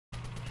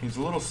He's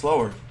a little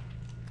slower.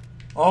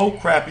 Oh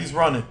crap, he's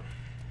running.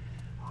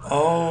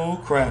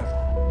 Oh crap.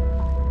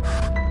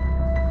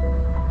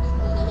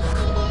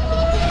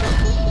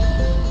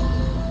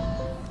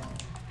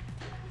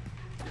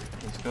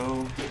 Let's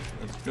go.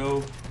 Let's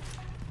go.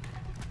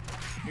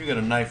 You got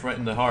a knife right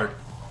in the heart.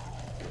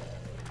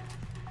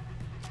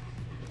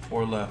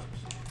 4 left.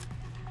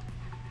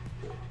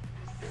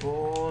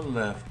 4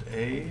 left.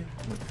 A.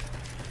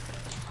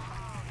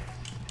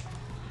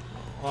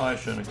 Oh, I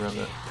shouldn't have grabbed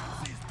that.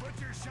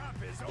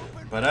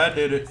 But I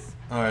did it.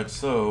 Alright,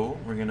 so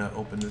we're gonna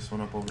open this one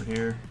up over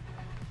here.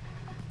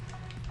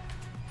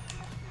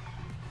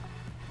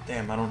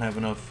 Damn, I don't have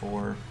enough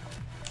for...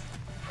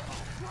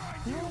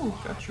 Ooh,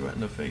 got you right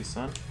in the face,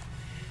 son.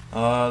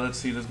 Let's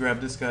see, let's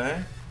grab this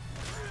guy.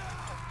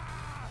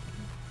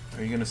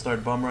 Are you gonna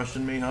start bum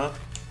rushing me, huh?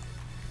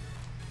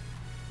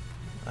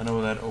 I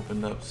know that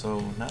opened up,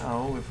 so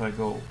now if I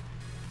go... What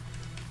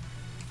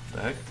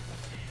the heck?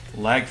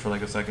 Lagged for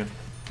like a second.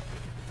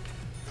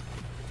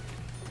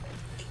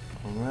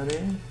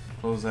 Alrighty,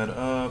 close that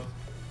up.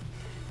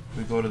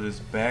 We go to this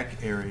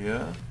back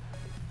area.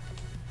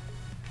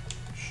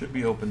 Should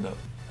be opened up.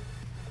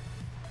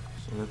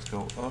 So let's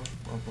go up, up,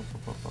 up,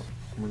 up, up, up.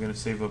 We're gonna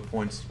save up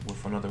points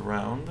with another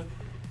round.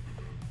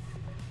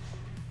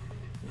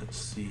 Let's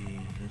see,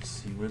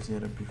 where's the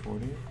other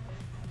P40?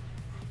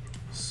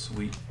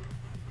 Sweet.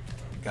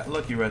 Got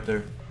lucky right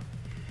there.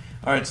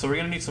 Alright, so we're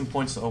gonna need some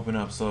points to open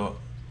up, so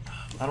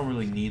I don't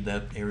really need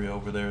that area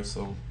over there,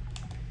 so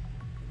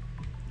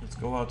let's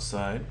go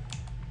outside.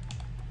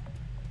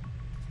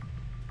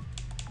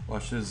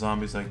 Watch this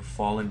zombies like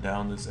falling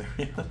down this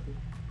area.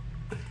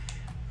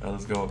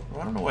 Let's go.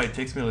 I don't know why it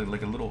takes me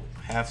like a little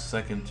half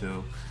second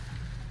to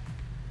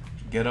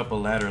get up a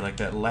ladder. Like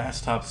that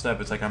last top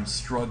step, it's like I'm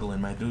struggling.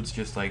 My dude's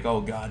just like,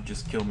 oh god,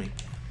 just kill me.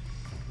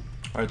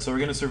 Alright, so we're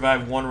gonna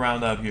survive 1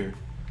 round out here.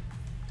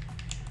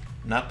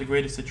 Not the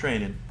greatest at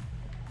training.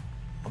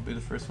 I'll be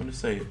the first one to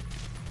say it.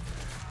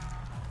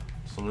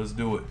 So let's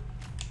do it.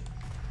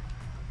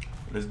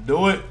 Let's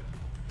do it.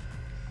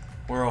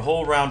 We're a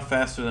whole round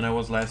faster than I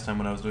was last time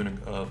when I was doing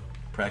a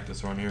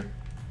practice run here.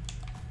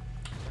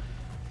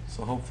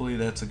 So hopefully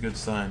that's a good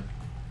sign.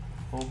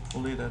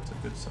 Hopefully that's a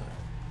good sign.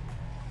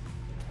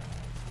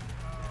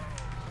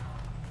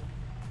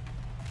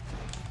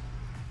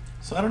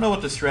 So I don't know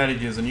what the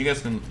strategy is, and you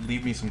guys can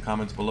leave me some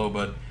comments below,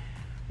 but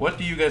what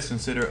do you guys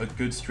consider a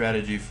good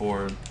strategy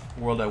for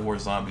World at War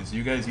zombies? Do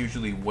you guys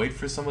usually wait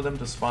for some of them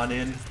to spawn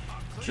in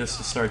just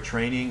to start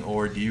training,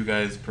 or do you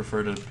guys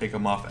prefer to pick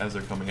them off as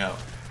they're coming out?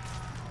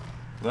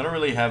 I don't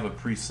really have a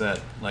preset,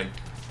 like,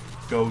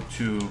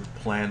 go-to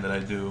plan that I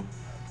do.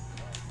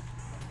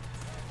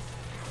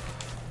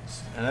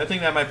 And I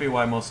think that might be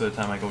why most of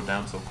the time I go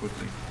down so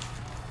quickly,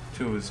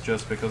 too, is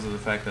just because of the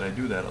fact that I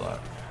do that a lot.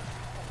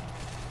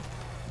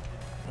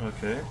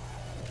 Okay.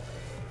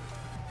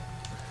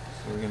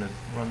 So we're gonna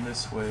run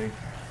this way.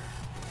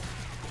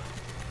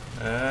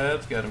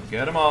 Let's get him.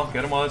 Get them all.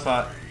 Get them all. It's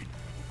hot.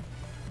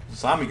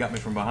 Zombie got me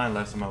from behind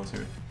last time I was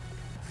here.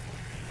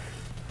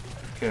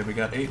 Okay, we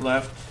got 8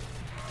 left.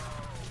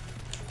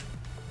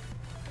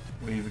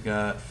 We've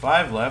got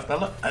 5 left.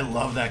 I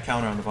love that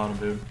counter on the bottom,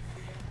 dude.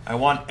 I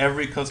want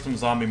every custom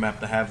zombie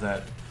map to have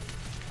that.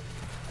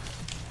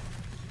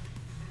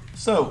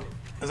 So,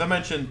 as I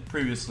mentioned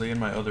previously in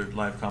my other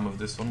live comm of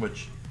this one,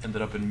 which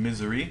ended up in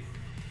misery,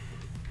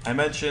 I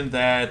mentioned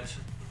that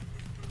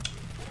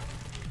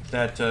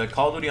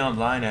Call of Duty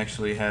Online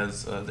actually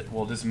has,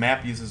 well, this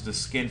map uses the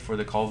skin for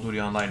the Call of Duty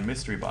Online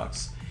mystery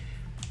box.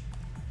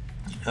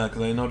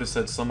 Because I noticed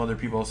that I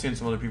was seeing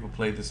some other people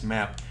play this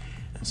map,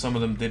 and some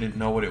of them didn't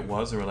know what it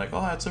was. They were like,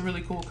 oh, that's a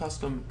really cool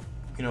custom,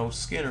 you know,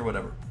 skin or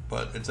whatever.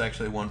 But it's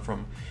actually one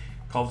from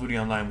Call of Duty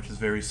Online, which is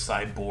very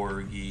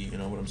cyborgy, you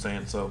know what I'm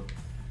saying? So,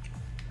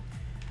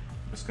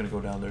 I'm just gonna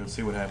go down there and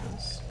see what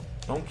happens.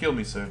 Don't kill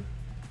me, sir.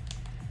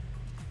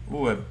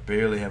 Ooh, I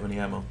barely have any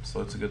ammo,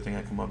 so it's a good thing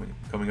I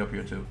coming up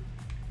here too.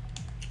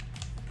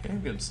 Okay,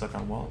 I'm getting stuck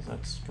on walls.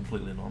 That's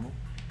completely normal.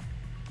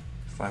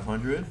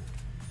 500.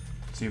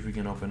 Let's see if we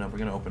can open up. We're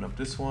gonna open up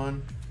this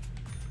one.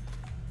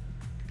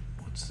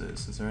 What's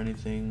this? Is there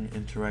anything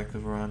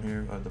interactive around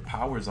here? The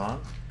power's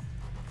on.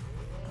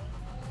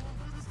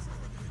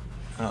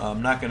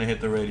 I'm not gonna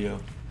hit the radio.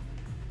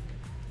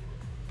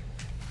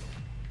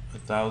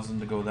 1,000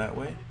 to go that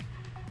way.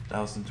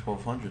 1,000,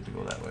 1,200 to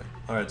go that way.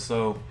 All right,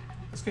 so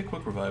let's get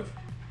quick revive.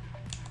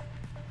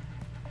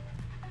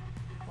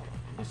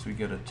 Unless we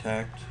get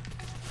attacked.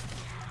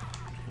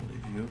 I'll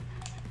leave you.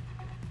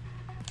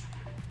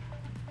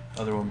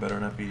 Other one better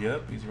not be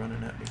up. He's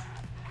running at me.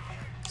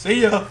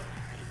 See ya.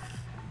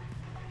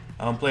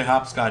 I don't play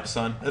hopscotch,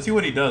 son. Let's see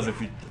what he does if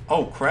you.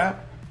 Oh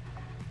crap!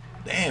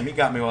 Damn, he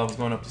got me while I was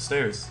going up the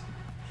stairs.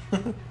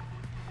 Damn, I need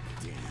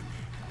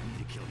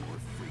to kill more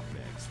freak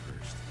bags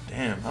first.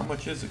 Damn, how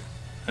much is it?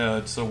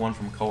 It's the one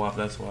from co-op,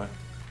 that's why.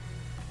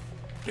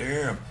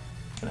 Damn.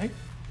 Can I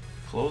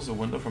close the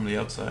window from the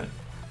outside?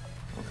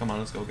 Oh, come on,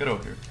 let's go. Get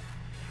over here.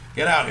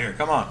 Get out here,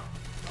 come on.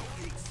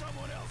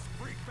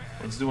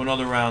 Let's do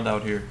another round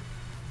out here.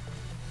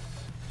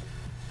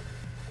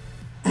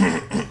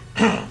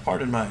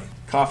 Pardon my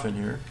coffin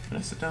here. Can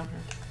I sit down here?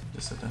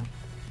 Just sit down.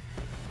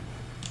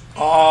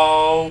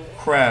 Oh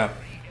crap.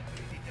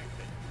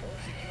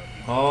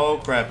 Oh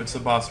crap, it's the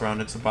boss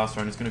round. It's the boss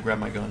round. He's gonna grab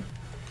my gun.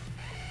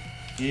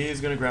 He's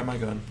gonna grab my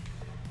gun.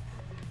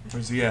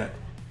 Where's he at?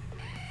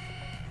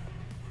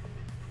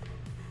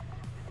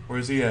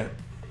 Where's he at?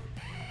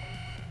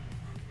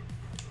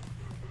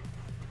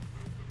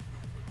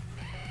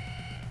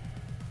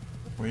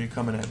 Where are you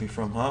coming at me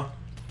from, huh?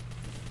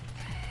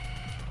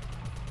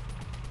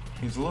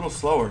 He's a little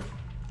slower.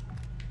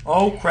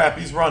 Oh crap,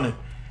 he's running.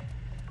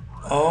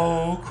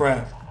 Oh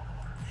crap.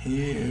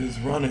 He is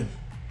running.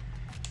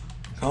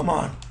 Come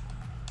on.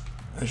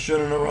 I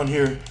shouldn't have run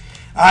here.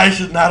 I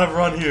should not have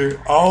run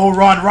here. Oh,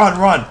 run, run,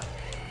 run.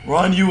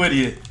 Run, you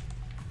idiot.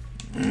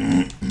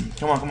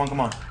 Come on, come on,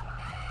 come on.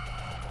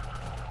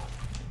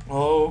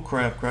 Oh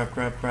crap, crap,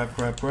 crap, crap,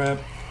 crap, crap.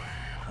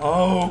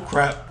 Oh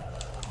crap.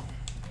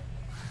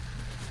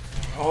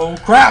 Oh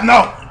crap,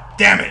 no!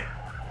 Damn it!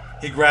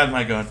 He grabbed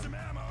my gun.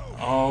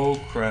 Oh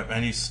crap,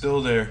 and he's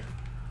still there.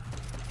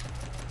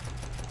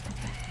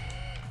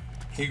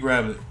 He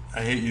grabbed it.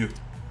 I hate you.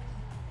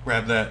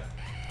 Grab that.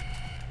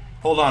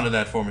 Hold on to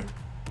that for me.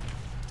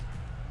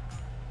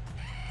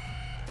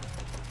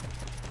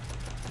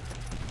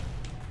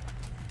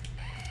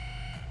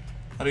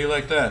 How do you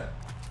like that?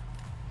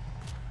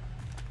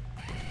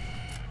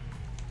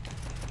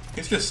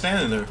 He's just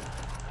standing there.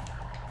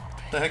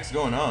 What the heck's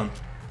going on?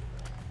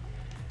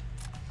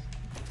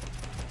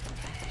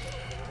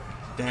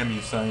 Damn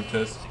you,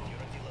 scientist.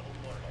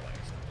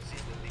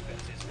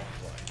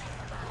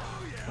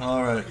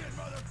 Alright.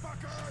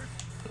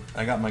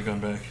 I got my gun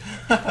back.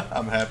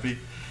 I'm happy.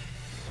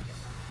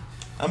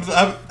 I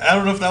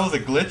don't know if that was a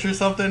glitch or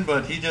something,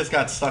 but he just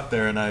got stuck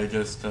there and I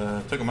just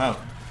took him out.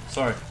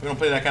 Sorry, we don't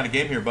play that kind of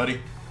game here, buddy.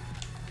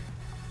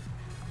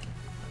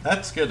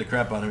 That scared the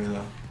crap out of me,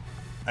 though.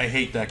 I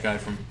hate that guy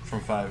from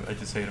 5. I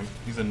just hate him.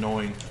 He's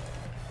annoying.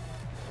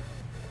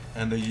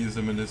 And they use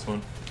him in this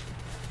one.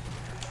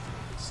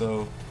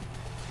 So...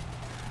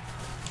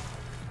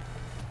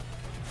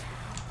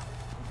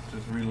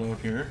 just reload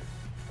here.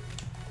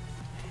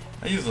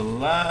 I use a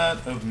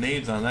lot of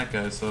nades on that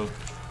guy, so...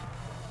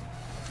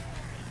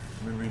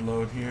 let me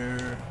reload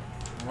here.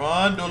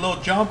 Run, do a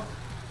little jump.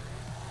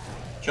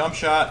 Jump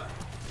shot.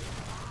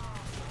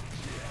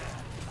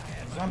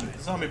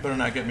 Zombie better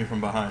not get me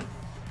from behind.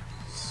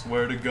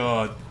 Swear to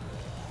God.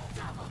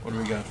 What do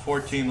we got?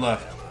 14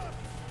 left.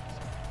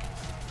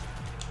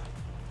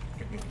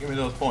 Give me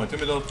those points.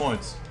 Give me those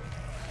points.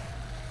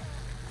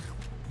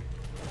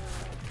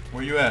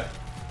 Where you at?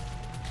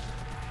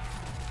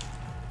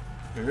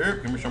 Here,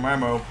 give me some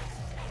ammo.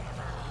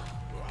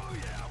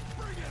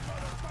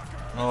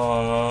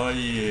 Oh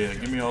yeah,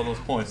 give me all those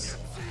points.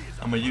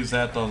 I'm gonna use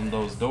that on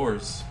those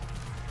doors.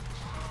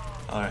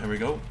 Alright, here we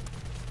go.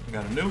 I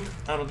got a nuke.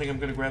 I don't think I'm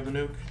gonna grab the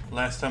nuke.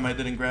 Last time I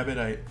didn't grab it,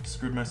 I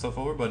screwed myself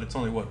over, but it's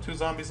only, what, 2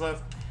 zombies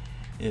left?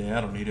 Yeah,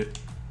 I don't need it.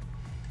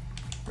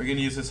 We're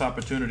gonna use this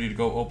opportunity to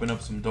go open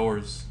up some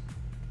doors.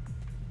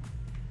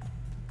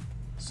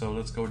 So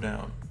let's go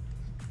down.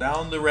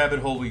 Down the rabbit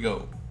hole we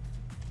go.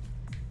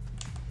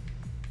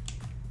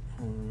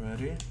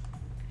 Alrighty.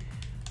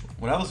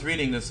 When I was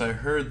reading this, I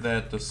heard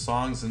that the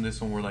songs in this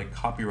one were like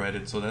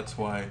copyrighted, so that's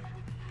why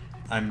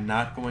I'm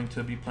not going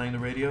to be playing the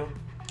radio.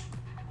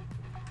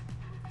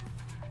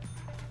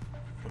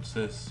 What's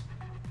this?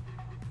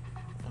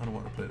 I don't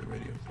want to play the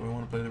radio. Do I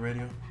want to play the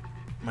radio?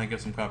 Might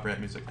get some copyright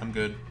music. I'm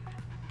good.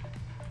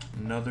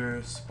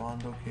 Another spawn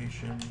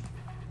location.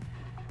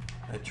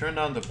 I turned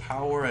on the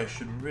power. I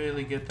should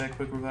really get that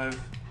quick revive.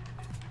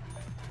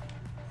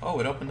 Oh,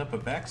 it opened up a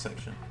back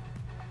section.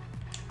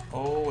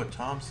 Oh, a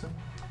Thompson.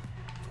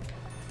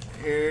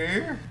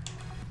 Here.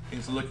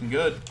 Things are looking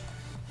good.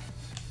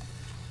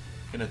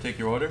 Can I take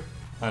your order?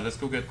 Alright, let's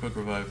go get quick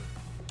revive.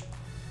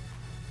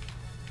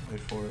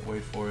 Wait for it,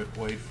 wait for it,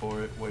 wait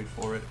for it, wait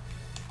for it.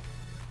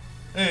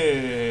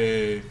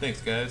 Hey!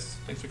 Thanks, guys.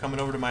 Thanks for coming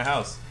over to my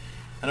house.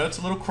 I know it's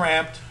a little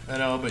cramped, I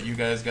know, but you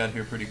guys got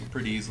here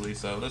pretty easily,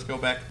 so let's go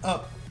back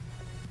up.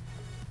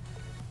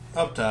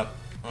 Up top.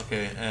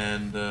 Okay,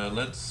 and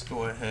let's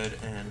go ahead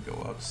and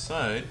go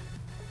outside.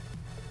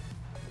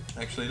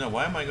 Actually, no,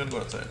 why am I going to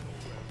go outside?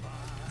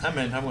 I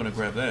meant I'm going to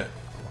grab that.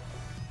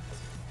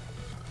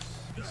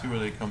 Let's see where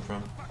they come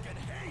from.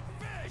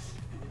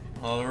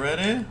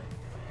 Already?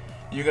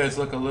 You guys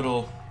look a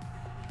little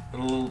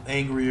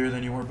angrier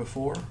than you were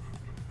before.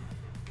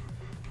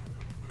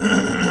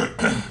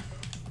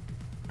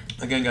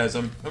 Again, guys,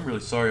 I'm really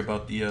sorry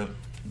about the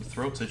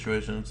throat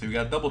situation. So we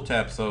got double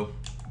tap, so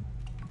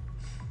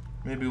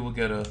maybe we'll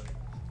get a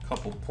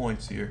couple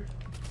points here.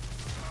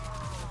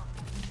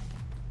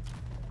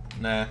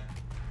 Nah,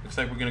 looks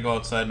like we're gonna go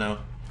outside now,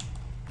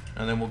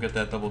 and then we'll get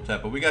that double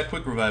tap. But we got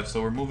quick revive,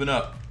 so we're moving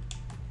up.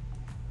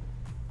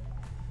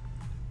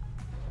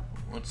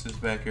 What's this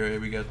back area?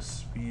 We got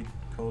speed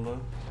cola.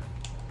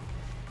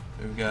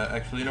 We've got,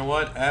 actually, you know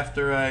what?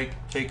 After I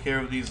take care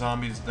of these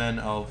zombies, then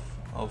I'll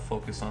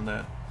focus on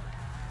that.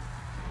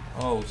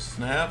 Oh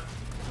snap!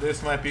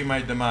 This might be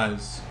my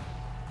demise.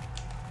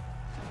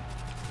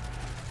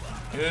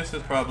 This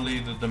is probably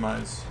the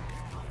demise.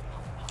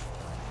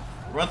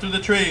 Run through the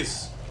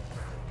trees.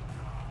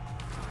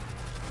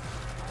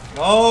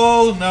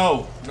 Oh,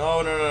 no.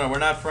 No, no, no, no. We're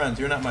not friends.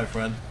 You're not my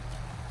friend.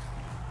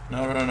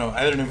 No, no, no, no.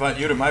 I didn't invite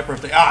you to my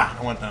birthday. Ah,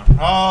 I went down.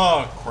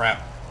 Oh,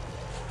 crap.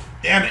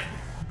 Damn it.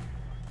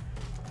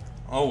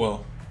 Oh,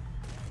 well.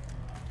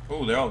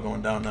 Oh, they're all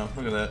going down now.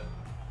 Look at that.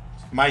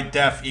 My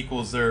death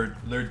equals their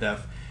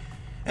death.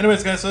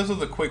 Anyways, guys, so this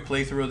was a quick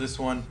playthrough of this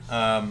one.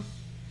 I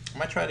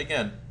might try it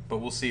again, but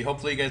we'll see.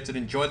 Hopefully, you guys did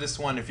enjoy this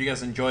one. If you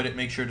guys enjoyed it,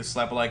 make sure to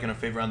slap a like and a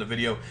favorite on the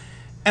video.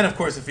 And, of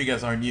course, if you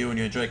guys are new and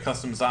you enjoy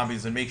custom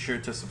zombies, then make sure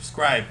to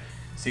subscribe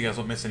so you guys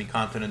won't miss any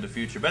content in the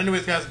future. But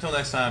anyways, guys, until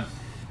next time,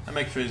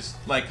 make sure to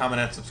like,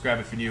 comment, and subscribe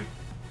if you're new.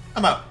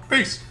 I'm out.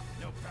 Peace!